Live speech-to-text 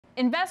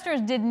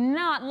investors did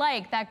not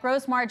like that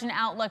gross margin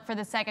outlook for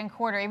the second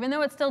quarter, even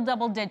though it's still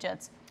double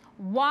digits.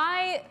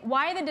 Why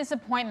the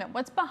disappointment?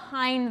 What's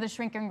behind the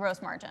shrinking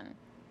gross margin?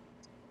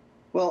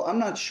 Well, I'm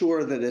not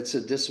sure that it's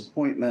a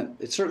disappointment.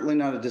 It's certainly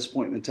not a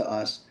disappointment to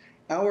us.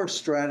 Our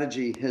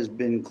strategy has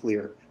been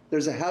clear.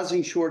 There's a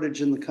housing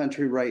shortage in the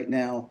country right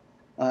now.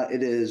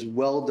 It is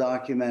well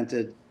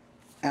documented.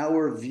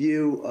 Our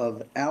view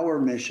of our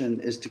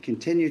mission is to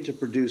continue to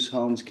produce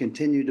homes,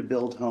 continue to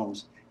build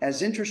homes.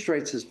 As interest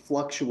rates has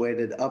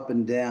fluctuated up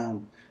and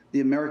down, the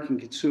American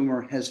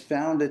consumer has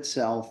found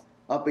itself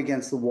up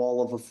against the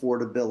wall of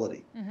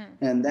affordability.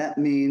 And that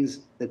means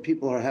that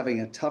people are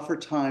having a tougher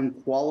time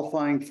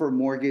qualifying for a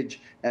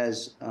mortgage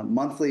as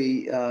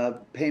monthly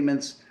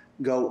payments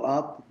go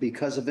up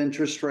because of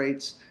interest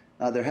rates.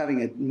 They're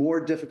having a more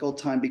difficult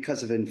time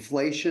because of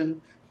inflation,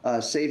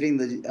 saving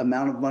the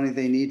amount of money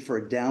they need for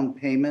a down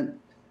payment.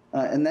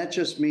 And that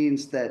just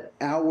means that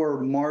our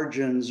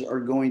margins are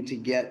going to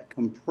get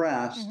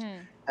compressed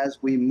as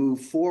we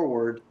move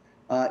forward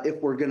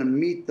if we're going to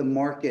meet the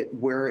market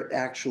where it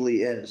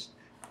actually is.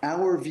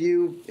 Our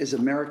view is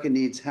America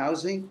needs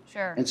housing,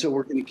 and so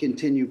we're going to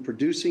continue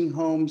producing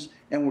homes,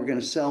 and we're going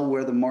to sell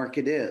where the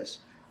market is.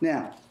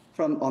 Now,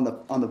 on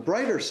the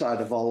brighter side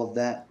of all of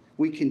that,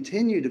 we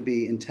continue to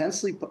be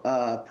intensely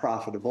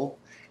profitable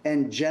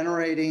and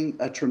generating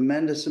a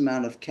tremendous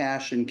amount of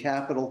cash and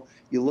capital.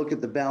 You look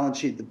at the balance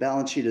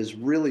sheet is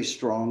really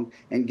strong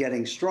and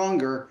getting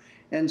stronger.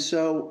 And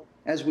so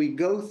as we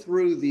go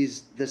through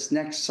this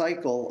next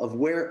cycle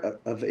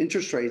of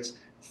interest rates,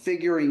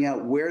 figuring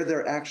out where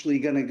they're actually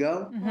going to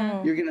go,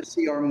 you're going to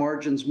see our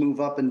margins move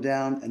up and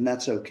down, and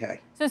that's okay.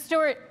 So,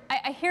 Stuart,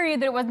 I hear you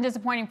that it wasn't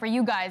disappointing for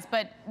you guys,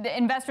 but the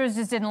investors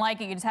just didn't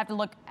like it. You just have to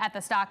look at the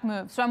stock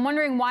move. So I'm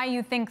wondering why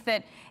you think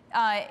that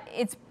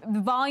it's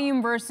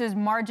volume versus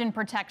margin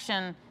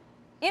protection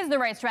is the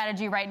right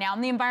strategy right now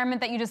in the environment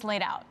that you just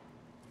laid out.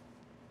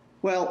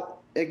 Well,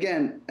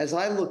 again, as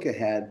I look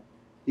ahead,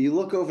 you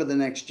look over the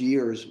next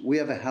years, we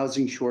have a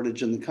housing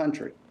shortage in the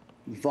country.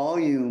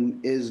 Volume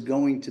is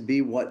going to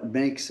be what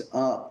makes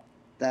up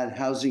that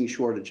housing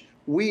shortage.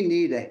 We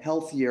need a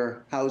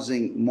healthier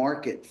housing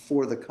market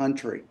for the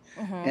country.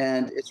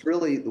 And it's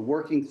really the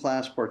working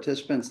class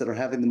participants that are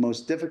having the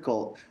most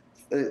difficulty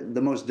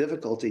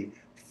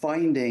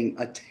finding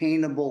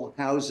attainable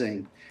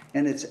housing.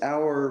 And it's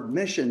our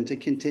mission to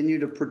continue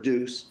to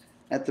produce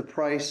at the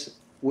price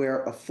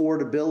where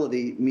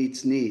affordability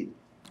meets need.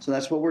 So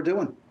that's what we're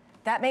doing.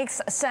 That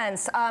makes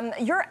sense.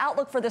 Your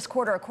outlook for this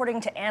quarter, according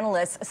to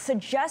analysts,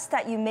 suggests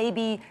that you may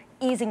be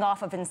easing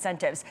off of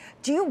incentives.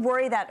 Do you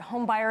worry that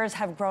home buyers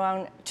have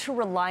grown too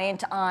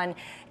reliant on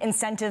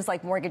incentives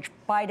like mortgage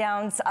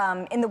buydowns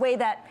in the way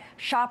that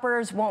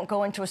shoppers won't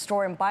go into a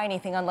store and buy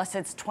anything unless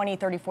it's 20,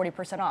 30,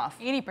 40% off?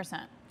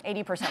 80%.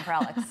 80% for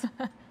Alex.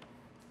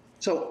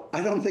 So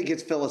I don't think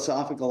it's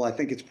philosophical. I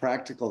think it's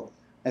practical.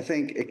 I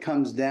think it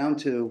comes down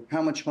to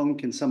how much home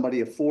can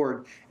somebody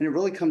afford, and it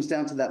really comes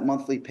down to that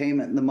monthly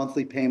payment, and the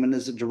monthly payment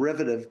is a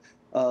derivative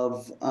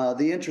of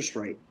the interest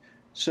rate.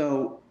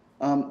 So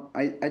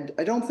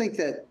I don't think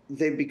that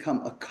they've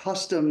become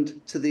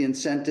accustomed to the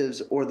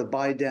incentives or the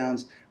buy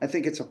downs. I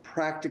think it's a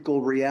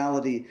practical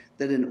reality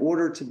that in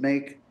order to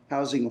make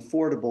housing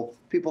affordable,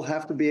 people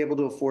have to be able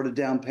to afford a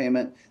down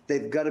payment.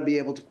 They've got to be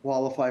able to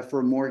qualify for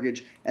a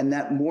mortgage, and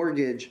that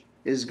mortgage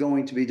is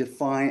going to be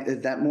defined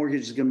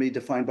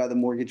by the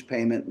mortgage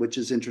payment, which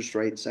is interest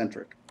rate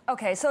centric.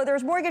 Okay, so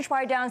there's mortgage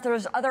buy downs,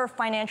 there's other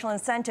financial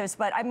incentives,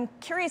 but I'm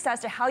curious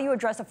as to how you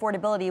address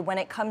affordability when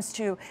it comes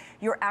to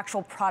your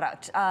actual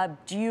product.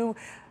 Do you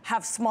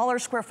have smaller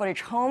square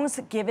footage homes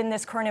given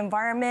this current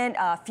environment,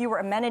 fewer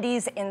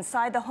amenities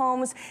inside the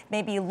homes,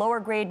 maybe lower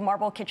grade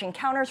marble kitchen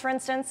counters, for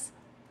instance?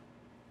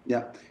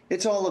 Yeah,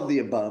 it's all of the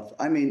above.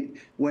 I mean,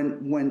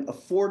 when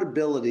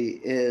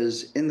affordability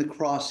is in the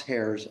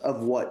crosshairs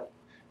of what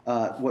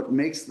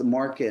makes the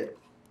market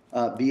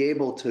be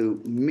able to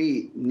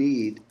meet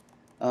need,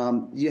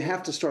 you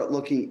have to start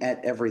looking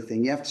at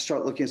everything. You have to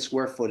start looking at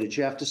square footage.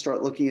 You have to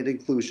start looking at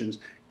inclusions.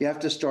 You have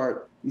to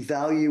start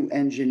value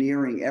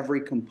engineering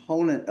every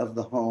component of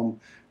the home,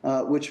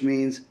 which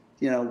means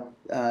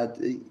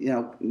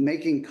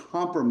making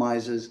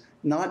compromises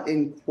not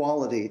in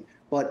quality,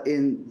 but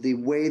in the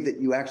way that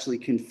you actually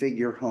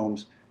configure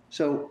homes.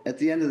 So at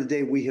the end of the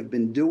day, we have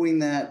been doing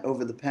that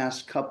over the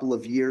past couple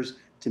of years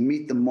to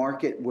meet the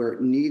market where it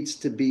needs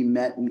to be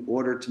met in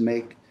order to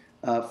make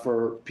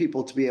for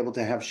people to be able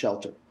to have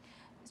shelter.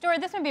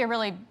 Stuart, this might be a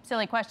really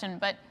silly question,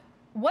 but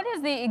what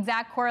is the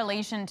exact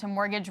correlation to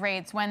mortgage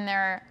rates when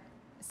they're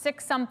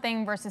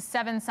 6-something versus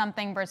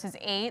 7-something versus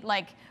 8?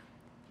 Like,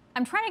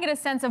 I'm trying to get a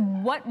sense of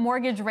what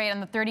mortgage rate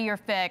on the 30-year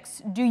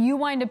fix do you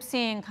wind up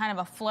seeing kind of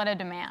a flood of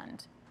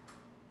demand?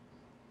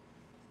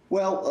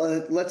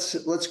 Well,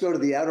 let's go to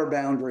the outer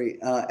boundary.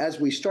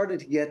 As we started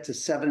to get to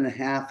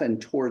 7.5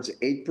 and towards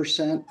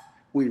 8%,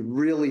 we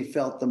really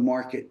felt the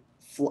market,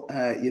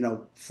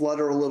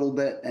 flutter a little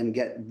bit and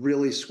get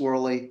really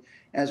swirly.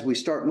 As we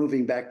start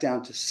moving back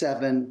down to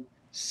 7,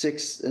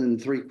 6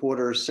 3/4,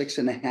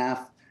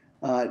 6.5,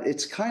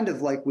 It's kind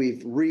of like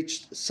we've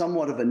reached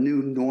somewhat of a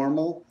new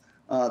normal.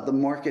 The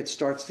market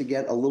starts to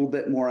get a little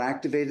bit more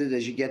activated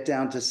as you get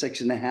down to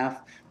 6.5.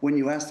 When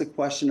you ask the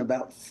question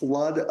about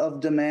flood of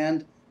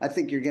demand, I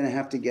think you're going to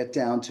have to get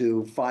down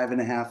to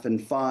 5.5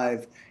 and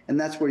 5. And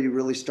that's where you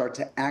really start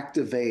to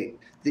activate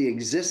the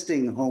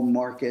existing home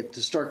market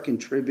to start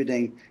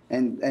contributing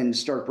and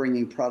start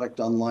bringing product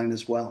online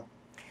as well.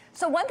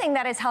 So one thing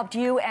that has helped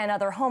you and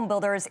other home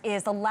builders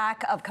is the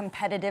lack of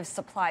competitive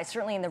supply,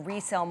 certainly in the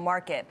resale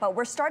market. But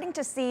we're starting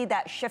to see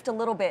that shift a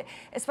little bit,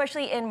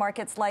 especially in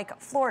markets like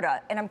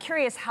Florida. And I'm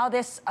curious how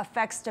this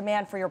affects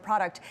demand for your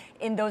product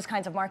in those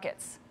kinds of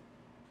markets.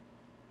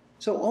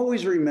 So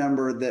always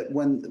remember that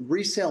when the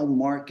resale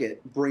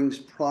market brings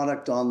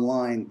product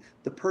online,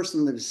 the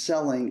person that is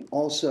selling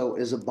also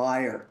is a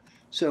buyer.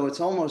 So it's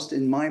almost,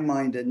 in my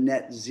mind, a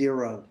net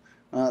zero.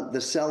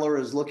 The seller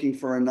is looking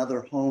for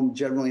another home,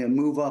 generally a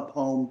move-up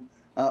home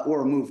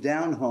or a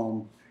move-down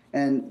home.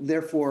 And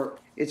therefore,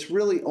 it's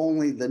really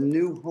only the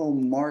new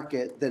home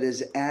market that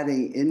is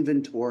adding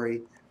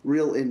inventory,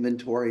 real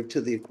inventory,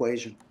 to the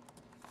equation.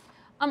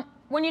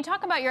 When you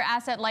talk about your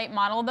asset-light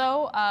model,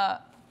 though,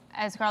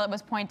 as Scarlett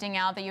was pointing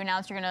out, that you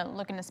announced you're going to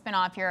looking to spin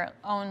off your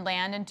own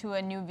land into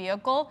a new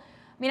vehicle.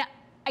 I mean,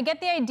 I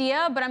get the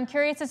idea, but I'm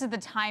curious as to the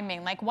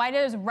timing. Like, why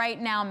does right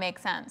now make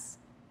sense?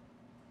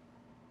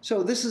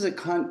 So this is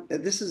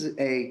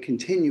a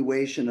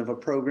continuation of a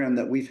program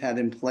that we've had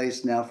in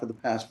place now for the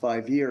past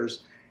 5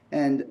 years.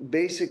 And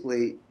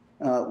basically,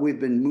 we've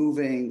been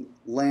moving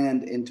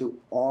land into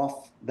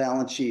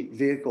off-balance sheet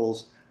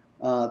vehicles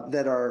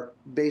that are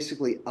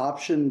basically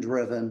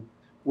option-driven,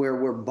 where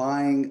we're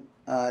buying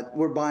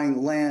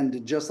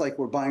land just like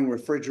we're buying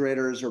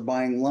refrigerators or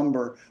buying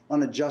lumber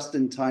on a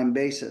just-in-time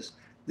basis.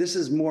 This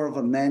is more of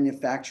a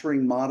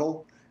manufacturing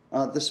model.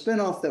 The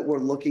spinoff that we're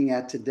looking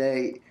at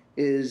today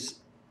is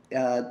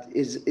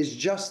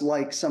just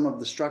like some of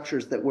the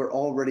structures that we're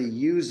already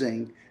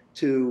using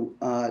to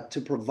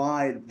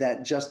provide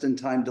that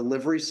just-in-time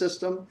delivery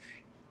system.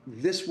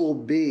 This will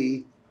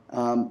be,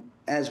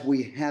 as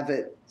we have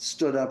it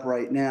stood up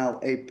right now,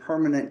 a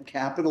permanent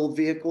capital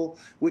vehicle,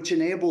 which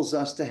enables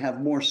us to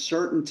have more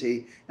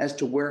certainty as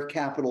to where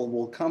capital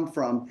will come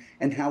from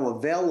and how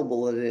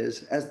available it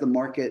is as the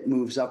market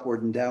moves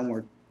upward and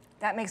downward.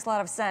 That makes a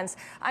lot of sense.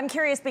 I'm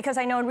curious because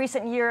I know in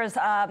recent years,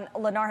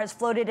 Lennar has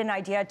floated an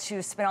idea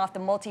to spin off the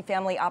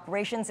multifamily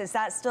operations. Is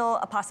that still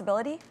a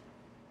possibility?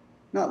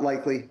 Not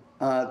likely.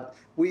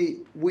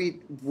 We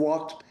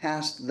walked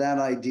past that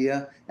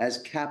idea as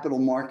capital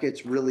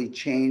markets really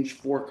changed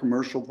for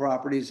commercial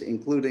properties,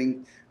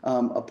 including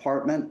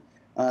apartment.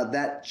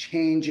 That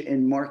change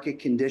in market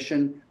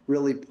condition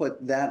really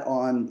put that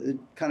on,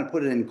 kind of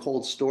put it in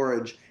cold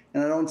storage.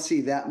 And I don't see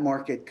that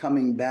market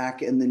coming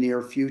back in the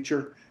near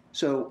future.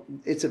 So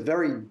it's a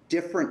very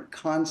different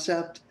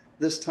concept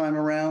this time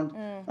around.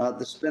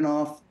 The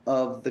spinoff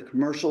of the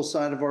commercial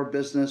side of our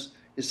business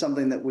is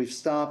something that we've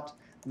stopped.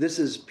 This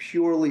is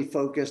purely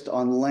focused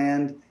on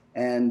land,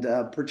 and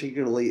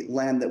particularly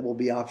land that will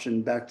be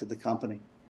optioned back to the company.